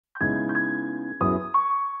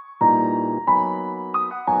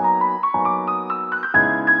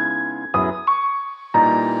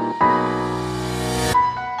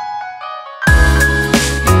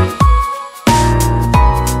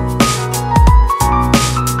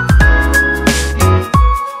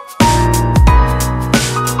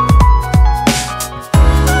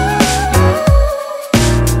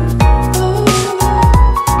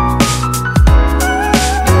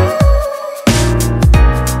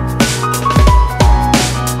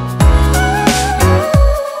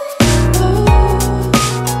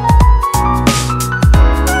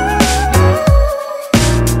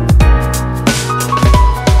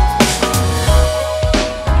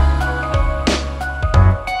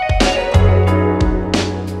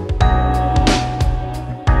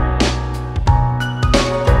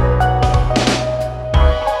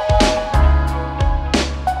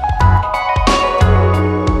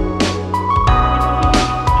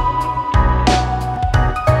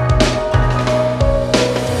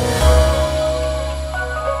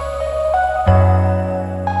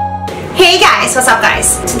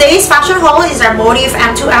guys, today's fashion haul is our Motf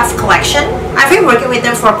M2F collection. I've been working with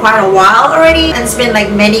them for quite a while already, and it's been like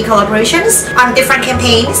many collaborations on different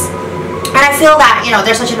campaigns. And I feel that, you know,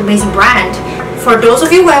 they're such an amazing brand. For those of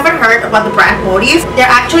you who haven't heard about the brand Motf, they're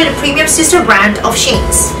actually the premium sister brand of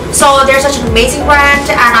Shein's. So they're such an amazing brand,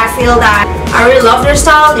 and I feel that I really love their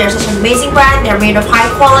style. They're such an amazing brand. They're made of high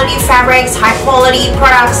quality fabrics, high quality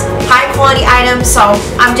products, high quality items. So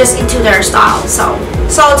I'm just into their style. So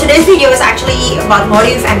today's video is actually about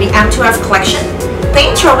Motf and the M2F collection.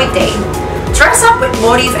 Paint your weekday. Dress up with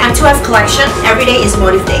Motf M2F collection. Every day is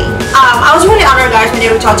Motf day. I was really honored, guys, when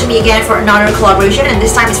they reached out to me again for another collaboration, and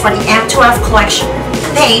this time it's for the M2F collection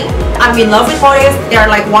campaign. I'm in love with Motf.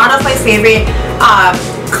 They're like one of my favorite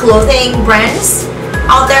clothing brands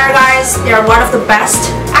out there, guys. They're one of the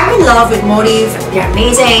best. I'm in love with Motf. They're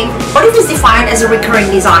amazing. Motf is defined as a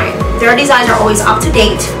recurring design. Their designs are always up to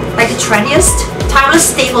date, like the trendiest, timeless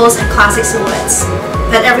staples and classic silhouettes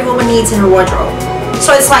that every woman needs in her wardrobe.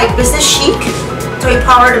 So it's like business chic to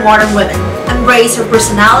empower the modern women, embrace her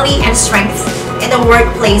personality and strength in the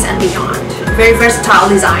workplace and beyond. Very versatile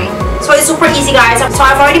design. So it's super easy, guys. So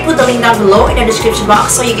I've already put the link down below in the description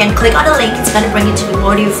box, so you can click on the link. It's going to bring you to the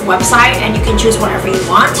Motf website, and you can choose whatever you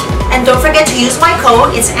want. And don't forget to use my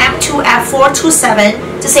code. It's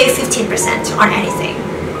M2F427 to save 15% on anything.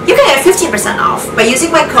 You can get 15% off by using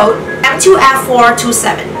my code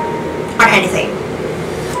M2F427 on anything.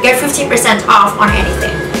 Get 15% off on anything.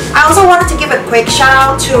 I also wanted to give a quick shout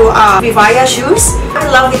out to Viviya shoes. I'm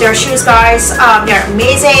in love with their shoes, guys. They're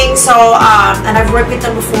amazing. So and I've worked with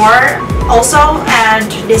them before also, and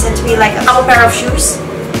they sent me like a couple pair of shoes,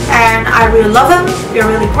 and I really love them. They're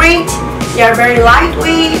really great. They're very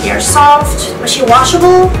lightweight. They're soft, machine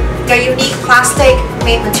washable. They're unique plastic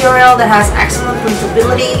made material that has excellent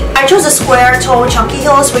breathability. I chose the square toe chunky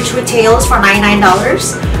heels, which retails for $99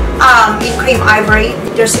 in cream ivory.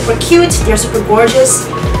 They're super cute. They're super gorgeous.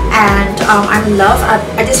 And I'm in love.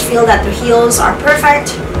 I just feel that the heels are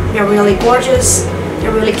perfect. They're really gorgeous.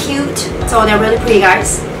 They're really cute. So they're really pretty,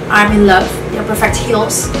 guys. I'm in love. They're perfect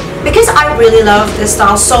heels. Because I really love this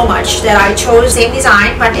style so much that I chose the same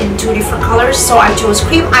design but in two different colors. So I chose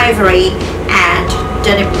cream ivory and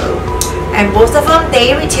denim blue. And both of them,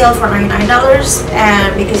 they retail for $99.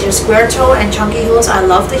 And because they're square toe and chunky heels, I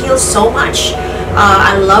love the heels so much.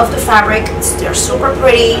 I love the fabric. They're super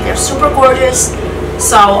pretty. They're super gorgeous.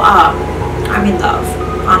 So I'm in love,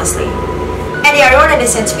 honestly. And the other one that they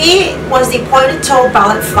sent me was the pointed toe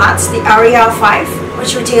ballet flats, the Area 5,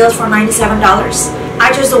 which retails for $97. I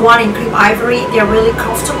chose the one in cream ivory. They're really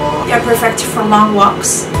comfortable. They're perfect for long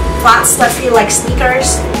walks. Flats that feel like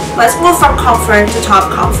sneakers. Let's move from comfort to top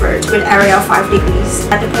comfort with Area 5 degrees.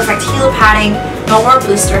 At the perfect heel padding, no more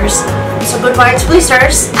blisters. So goodbye to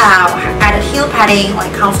blisters. Added heel padding, like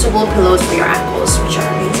comfortable pillows for your ankles, which are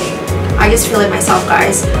amazing. I just feel it myself,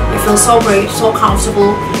 guys. They feel so great, so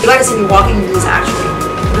comfortable. You gotta see me walking in these actually,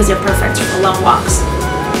 because they're perfect for long walks.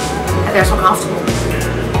 And they're so comfortable.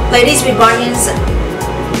 Ladies with bunions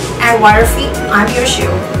and wider feet, I'm your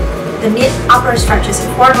shoe. The knit upper stretches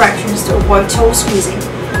in 4 directions to avoid toe squeezing.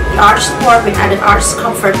 The arch support with added arch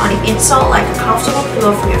comfort on the insole, like a comfortable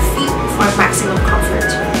pillow for your feet for maximum comfort.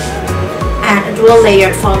 And a dual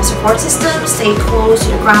layered foam support system. Stay close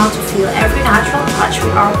to the ground to feel every natural touch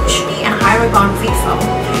with our cushiony and high rebound V-foam,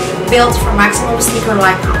 built for maximum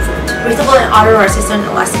sneaker-like comfort. Breathable and odor-resistant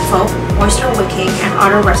elastic foam, moisture-wicking and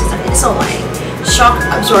odor-resistant insole lining,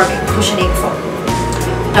 shock-absorbing cushioning foam.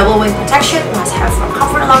 Double wing protection must have for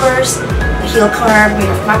comfort lovers. The heel cover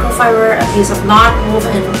made of microfiber, a piece of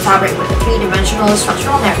non-woven fabric with a 3-dimensional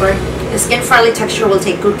structural network. The skin-friendly texture will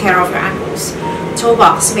take good care of your ankles. Toe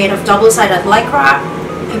box made of double-sided lycra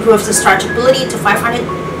improves the stretchability to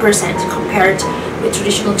 500% compared with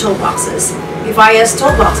traditional toe boxes. Viviya's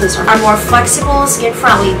toe boxes are more flexible,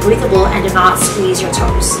 skin-friendly, breathable, and do not squeeze your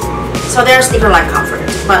toes. So they're sneaker-like comfort,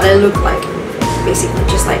 but they look like basically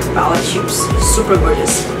just like ballet shoes. Super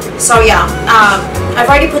gorgeous. So yeah, I've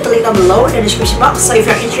already put the link down below in the description box. So if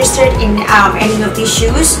you're interested in any of these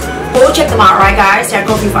shoes, go check them out, right, guys? They're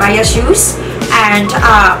called Viviya shoes, and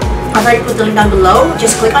I've already put the link down below.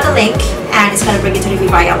 Just click on the link and it's gonna bring you to the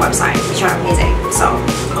Viviya website, which are amazing. So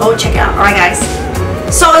go check it out, alright, guys?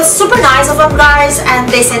 So it's super nice of them, guys, and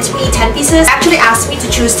they sent me 10 pieces. They actually asked me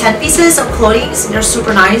to choose 10 pieces of clothing. They're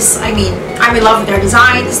super nice. I mean, I'm in love with their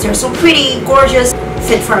designs. They're so pretty, gorgeous,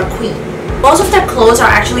 fit for a queen. Most of their clothes are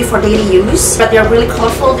actually for daily use, but they're really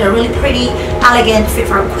colorful, they're really pretty, elegant, fit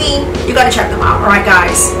for a queen. You gotta check them out, alright,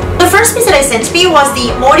 guys? The first piece that they sent me was the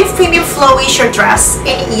Motf Premium Flowy shirt dress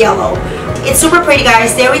in yellow. It's super pretty,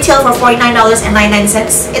 guys. They retail for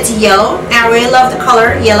 $49.99. It's yellow, and I really love the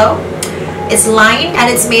color yellow. It's lined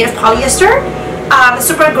and it's made of polyester.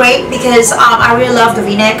 Super great because I really love the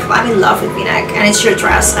v-neck. I'm in love with v-neck, and it's your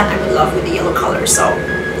dress, and I'm in love with the yellow color, so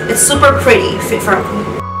it's super pretty, fit for a queen.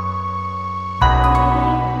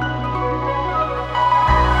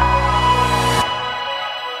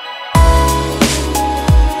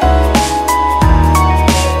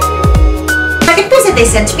 Second piece that they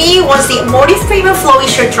sent me was the Motf Premium Flowy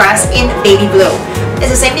shirt dress in baby blue.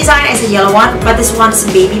 It's the same design as the yellow one, but this one's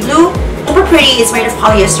baby blue. Super pretty. It's made of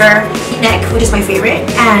polyester, neck, which is my favorite,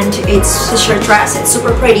 and it's a shirt dress. It's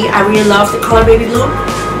super pretty. I really love the color baby blue.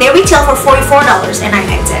 They retail for $44.99.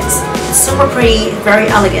 It's super pretty, very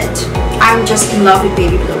elegant. I'm just in love with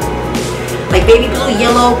baby blue. Like baby blue,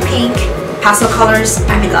 yellow, pink, pastel colors.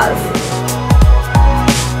 I'm in love.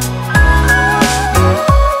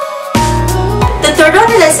 The third one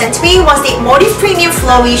that they sent me was the Motf Premium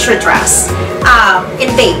Flowy shirt dress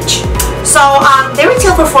in beige. So they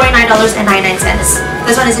retail for $49.99.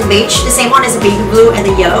 This one is in beige. The same one is the baby blue and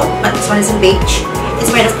the yellow, but this one is in beige.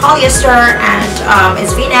 It's made of polyester, and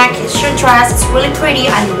it's v-neck, it's shirt dress. It's really pretty.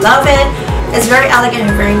 I love it. It's very elegant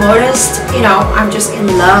and very modest. You know, I'm just in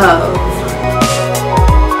love.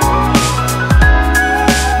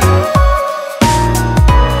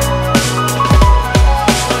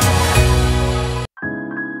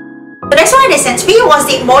 The next one they sent me was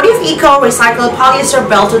the Motf Eco Recycled Polyester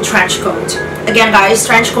Belted Trench Coat. Again guys,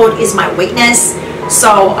 trench coat is my weakness,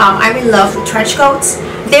 so I'm in love with trench coats.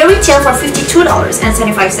 They retail for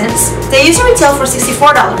 $52.75. They used to retail for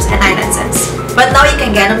 $64.99, but now you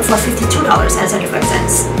can get them for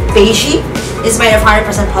 $52.75. Beige is made of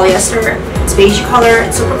 100% polyester. It's beige color.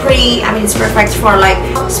 It's super pretty. I mean, it's perfect for like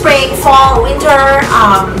spring, fall, winter.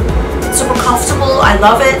 It's super comfortable. I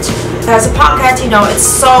love it. There's a pocket, you know, it's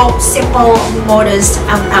so simple, modest,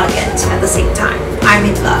 and elegant at the same time. I'm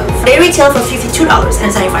in love. They retail for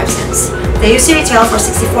 $52.75. They used to retail for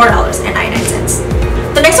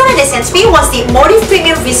 $64.99. The next one that they sent me was the Motf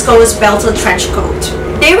Premium Viscose Belted Trench Coat.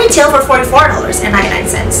 They retail for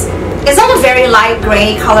 $44.99. It's like a very light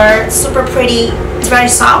gray color, super pretty, it's very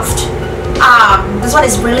soft. This one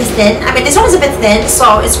is really thin. I mean, this one is a bit thin,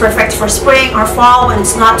 so it's perfect for spring or fall when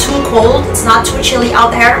it's not too cold, it's not too chilly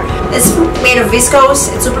out there. It's made of viscose,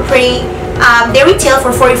 it's super pretty. They retail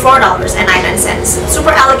for $44.99.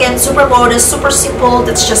 Super elegant, super modest, super simple.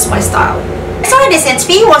 That's just my style. Next one they sent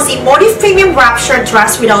me was the Motf Premium Wrap Shirt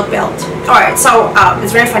Dress Without Belt. Alright, so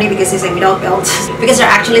it's very funny because they say without belt, because they're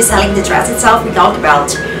actually selling the dress itself without the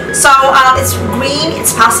belt. So it's green,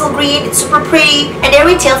 it's pastel green, it's super pretty, and they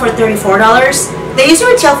retail for $34. They used to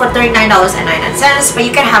retail for $39.99, but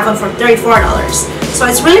you can have them for $34. So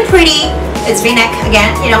it's really pretty. It's v-neck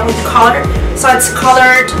again, you know, with the collar. So it's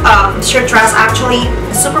colored shirt dress actually.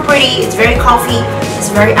 It's super pretty, it's very comfy, it's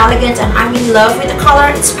very elegant, and I'm in love with the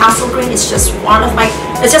color. It's pastel green. It's just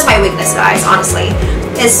it's just my weakness, guys, honestly.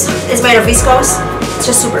 It's made of viscose. It's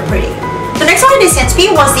just super pretty. The next one they sent me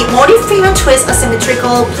was the Motf Premium Twist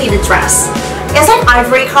Asymmetrical Pleated Dress. It's like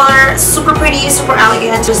ivory color, super pretty, super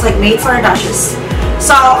elegant, just like made for a duchess.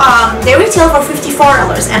 So they retail for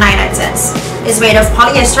 $54.99. It's made of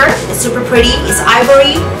polyester, it's super pretty, it's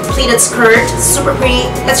ivory, pleated skirt, it's super pretty.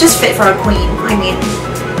 That's just fit for a queen. I mean,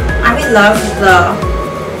 I'm in love with the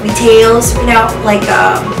details, you know, like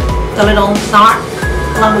the little knot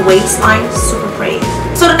along the waistline, super pretty.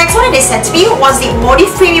 So the next one they sent me was the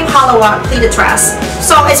Motf Premium Hollow Pleated Dress.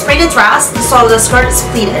 So it's pleated dress, so the skirt is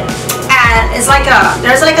pleated, and it's like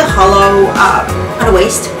there's like a hollow on the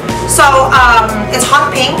waist. So it's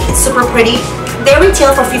hot pink, it's super pretty. They retail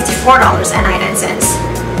for $54.99.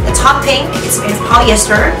 It's hot pink, it's made of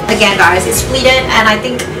polyester. Again guys, it's pleated, and I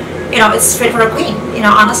think, you know, it's fit for a queen. You know,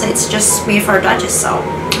 honestly, it's just made for a duchess. So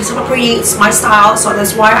it's super pretty, it's my style, so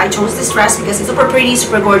that's why I chose this dress, because it's super pretty,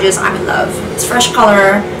 super gorgeous. I'm in love. It's fresh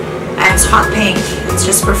color, and it's hot pink. It's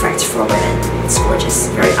just perfect for women. It's gorgeous,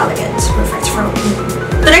 very elegant, perfect for a queen.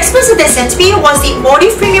 The next piece that they sent me was the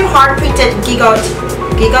Motf Premium Hard Printed GIGOT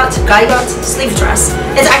sleeve dress.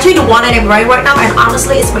 It's actually the one that I'm wearing right now, and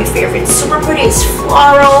honestly, it's my favorite. It's super pretty, it's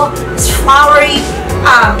floral, it's flowery.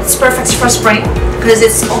 It's perfect for spring because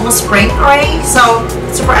it's almost spring already. So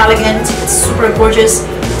it's super elegant, it's super gorgeous,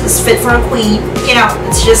 it's fit for a queen. You know,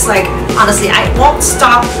 it's just like, honestly, I won't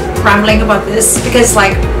stop rambling about this because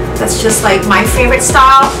like that's just like my favorite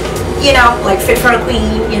style. You know, like fit for a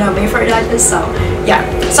queen, you know, made for a duchess. So yeah,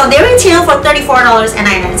 so they retail for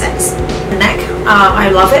 $34.99. The neck, I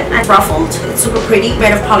love it. It's ruffled, it's super pretty,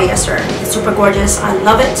 made of polyester. It's super gorgeous, I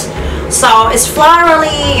love it. So it's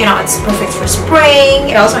florally, you know, it's perfect for spring.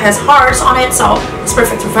 It also has hearts on it, so it's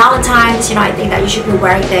perfect for Valentine's. You know, I think that you should be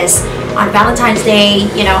wearing this on Valentine's Day,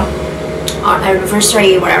 you know, on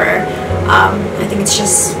anniversary, whatever. I think it's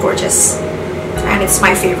just gorgeous, and it's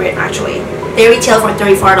my favorite actually. They retail for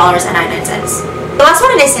 $34.99. The last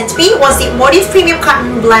one that they sent me was the Motf Premium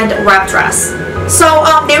Cotton Blend Wrap Dress. So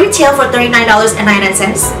they retail for $39.99.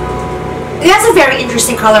 It has a very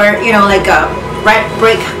interesting color, you know, like a red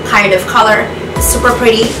brick kind of color. Super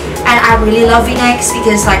pretty, and I really love v-necks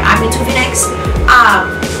because like I'm into v-necks.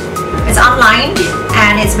 It's unlined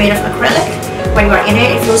and it's made of acrylic. When you are in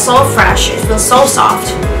it, it feels so fresh, it feels so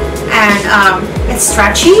soft, and it's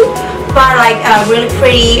stretchy, but like really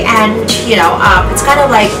pretty, and you know, it's kind of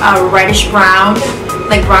like a reddish brown,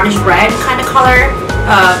 like brownish red kind of color.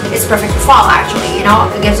 It's perfect for fall actually, you know,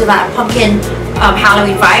 it gives you that pumpkin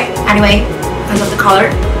Halloween vibe anyway because of the color.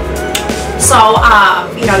 So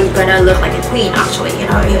you know, you're gonna look like a queen actually, you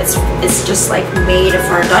know. It's just like made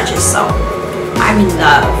for a duchess, so I'm in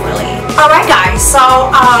love really. Alright guys,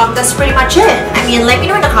 so that's pretty much it. I mean, let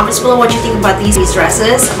me know in the comments below what you think about these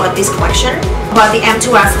dresses, about this collection, about the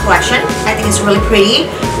M2F collection. I think it's really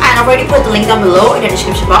pretty, and I've already put the link down below in the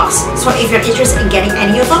description box. So if you're interested in getting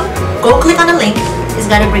any of them, go click on the link.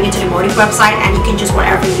 It's gonna bring you to the Motf website, and you can choose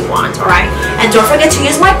whatever you want, alright? And don't forget to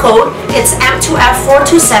use my code. It's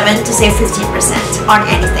M2F427 to save 15% on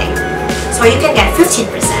anything. So you can get 15%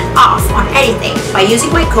 off on anything by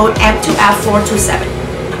using my code M2F427.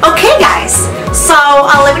 Okay guys, so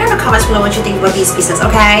let me know in the comments below what you think about these pieces,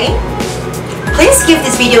 okay? Please give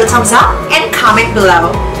this video a thumbs up and comment below.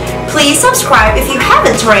 Please subscribe if you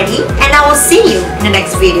haven't already, and I will see you in the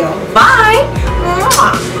next video. Bye!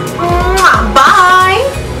 Mwah.